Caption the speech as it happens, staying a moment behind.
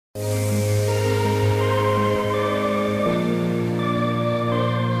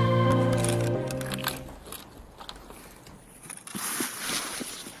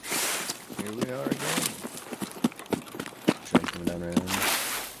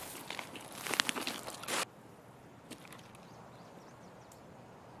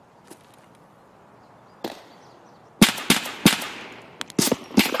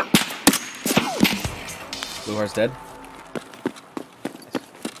Glukhar's dead.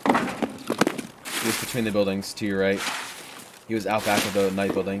 He was between the buildings to your right. He was out back of the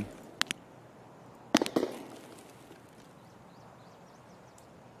night building.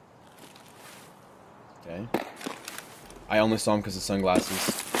 Okay. I only saw him because of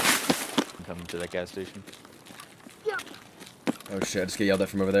sunglasses. I'm coming to that gas station. Oh shit, I just get yelled at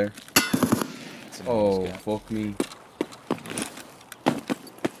from over there. Oh, fuck me.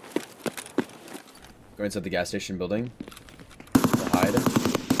 Go inside the gas station building. To hide.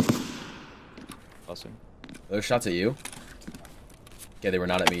 Awesome. Those shots at you? Yeah, they were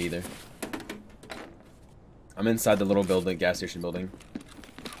not at me either. I'm inside the little building, gas station building.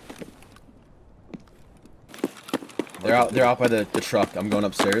 They're out by the truck. I'm going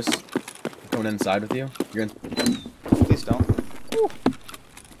upstairs. I'm going inside with you. You're in. Please don't. Woo.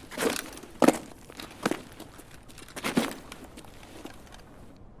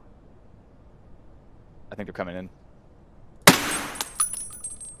 I think they're coming in.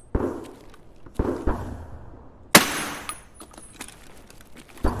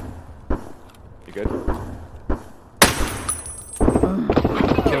 You good?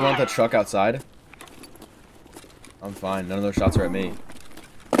 Kill one with that truck outside. I'm fine. None of those shots are at me.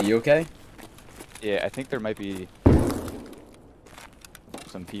 Are you okay? Yeah, I think there might be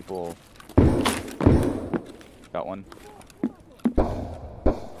some people. Got one.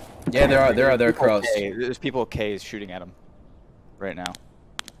 Yeah, there are across. There's people K's shooting at him right now.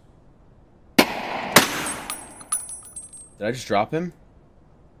 Did I just drop him?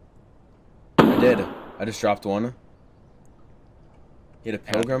 I did. I just dropped one. He had a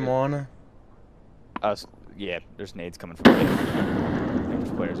pilgrim on. Yeah, there's nades coming from K. There's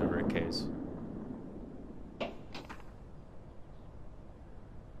players over at K's.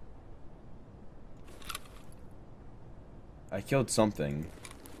 I killed something.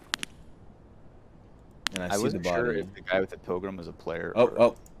 And I see the wasn't body. sure if the guy with the pilgrim was a player.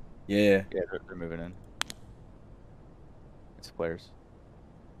 Oh. Yeah. Yeah, they're moving in. It's players.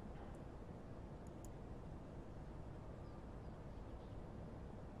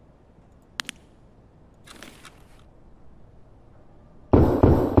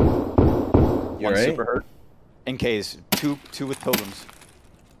 You One right? super hurt. In K's. Two with pilgrims.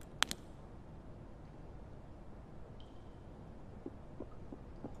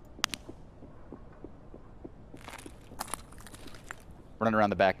 Running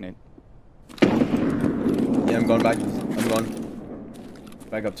around the back, Nate. Yeah, I'm going back. I'm going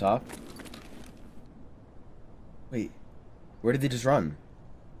back up top. Wait, where did they just run?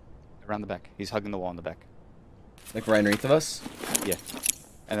 Around the back. He's hugging the wall in the back. Like right underneath of us? Yeah.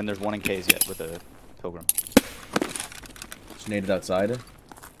 And then there's one in K's yet with a pilgrim. Just naded outside.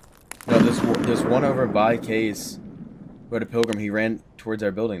 No, there's one over by K's who had a pilgrim. He ran towards our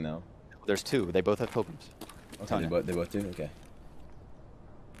building though. There's two. They both have pilgrims. Okay, they both do? Okay.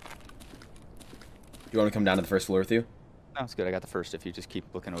 Do you want to come down to the first floor with you? No, it's good. I got the first if you just keep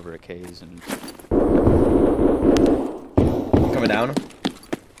looking over at K's and... Coming down?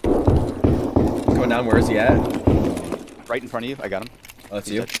 Coming down, where is he at? Right in front of you. I got him. Oh, that's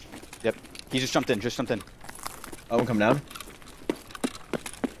you? Yep. He just jumped in. Oh, I'm coming down.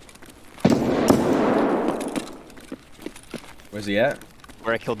 Where's he at?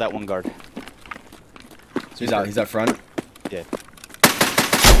 Where I killed that one guard. So he's out front? Yeah.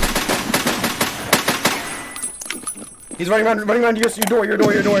 He's running around your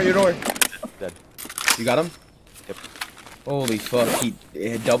door. Dead. You got him? Yep. Holy fuck, he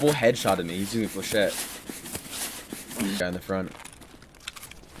double headshotted me. He's doing flechette. Guy in the front.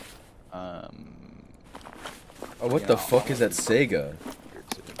 Oh, what the fuck is that Sega?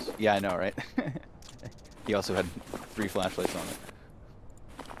 Yeah, I know, right? He also had 3 flashlights on it.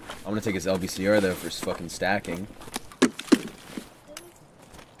 I'm gonna take his LBCR though for his fucking stacking.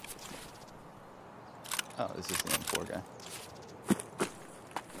 Oh, this is the M4 guy.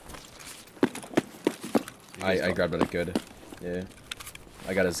 I grabbed it good. Yeah.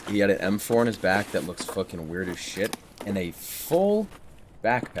 He had an M4 on his back that looks fucking weird as shit. And a full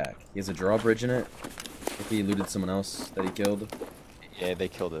backpack. He has a drawbridge in it. If he looted someone else that he killed. Yeah, they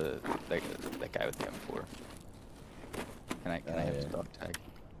killed that guy with the M4. Can I have his dog tag?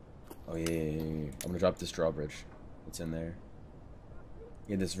 Oh yeah. I'm gonna drop this drawbridge. It's in there.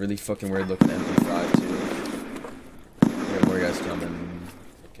 He had this really fucking weird looking MP5 too. We have more guys coming.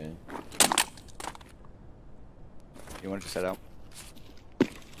 Okay. You want to just head out?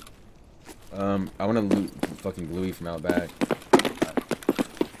 I want to loot fucking Gluey from out back.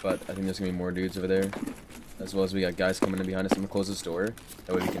 But I think there's gonna be more dudes over there. As well as we got guys coming in behind us. I'm gonna close this door.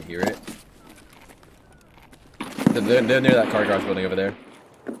 That way we can hear it. They're near that car garage building over there.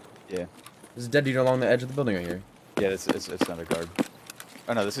 Yeah. There's a dead dude along the edge of the building right here. Yeah, it's another guard.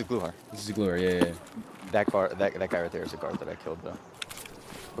 Oh no, this is Glukhar. This is Glukhar, yeah. That guy right there is a guard that I killed though.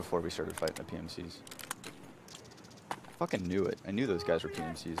 Before we started fighting the PMCs. I fucking knew it. I knew those guys were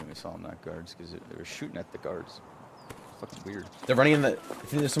PMCs and we saw them not guards because they were shooting at the guards. Fucking weird. They're running in the. I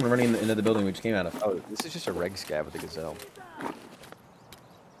think there's someone running into the building we just came out of. Oh, this is just a reg scab with a gazelle.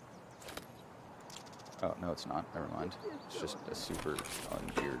 Oh no, it's not. Never mind. It's just a super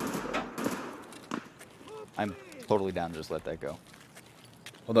ungeared. I'm totally down to just let that go.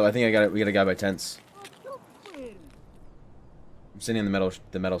 Hold up, I think I got it. We got a guy by tents. I'm sitting in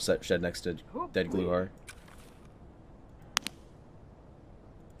the metal shed next to dead Glukhar.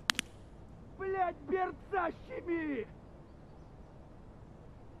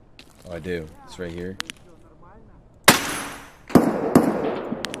 Oh, I do. It's right here.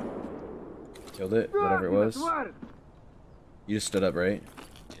 Killed it, whatever it was. You just stood up, right?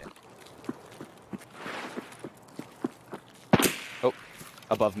 Oh,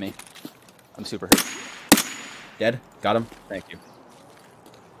 above me. I'm super hurt. Dead? Got him. Thank you.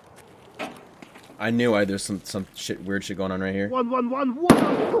 I knew there's some weird shit going on right here.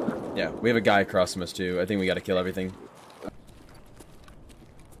 111. Yeah, we have a guy across from us too. I think we gotta kill everything.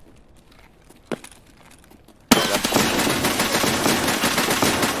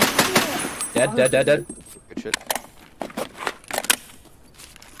 Dead. Good shit.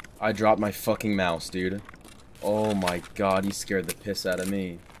 I dropped my fucking mouse, dude. Oh my god, you scared the piss out of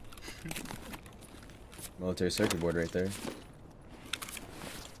me. Military circuit board right there.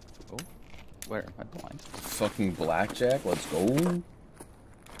 Oh, where? Am I blind? Fucking blackjack, let's go.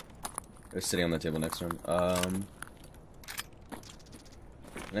 They're sitting on the table next to him.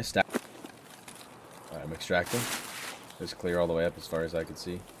 Can I stack? Alright, I'm extracting. It's clear all the way up as far as I could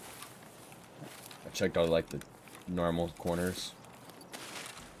see. I checked all like the normal corners.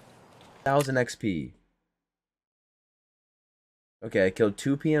 1000 XP. Okay, I killed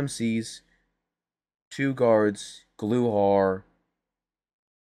 2 PMCs, 2 guards, Glukhar,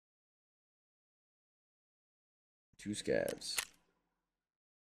 2 scabs.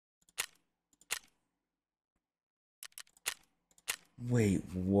 Wait,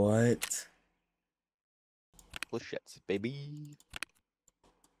 what? Bullshits, baby.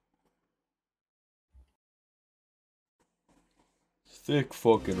 Thick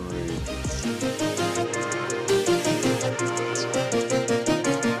fucking raid.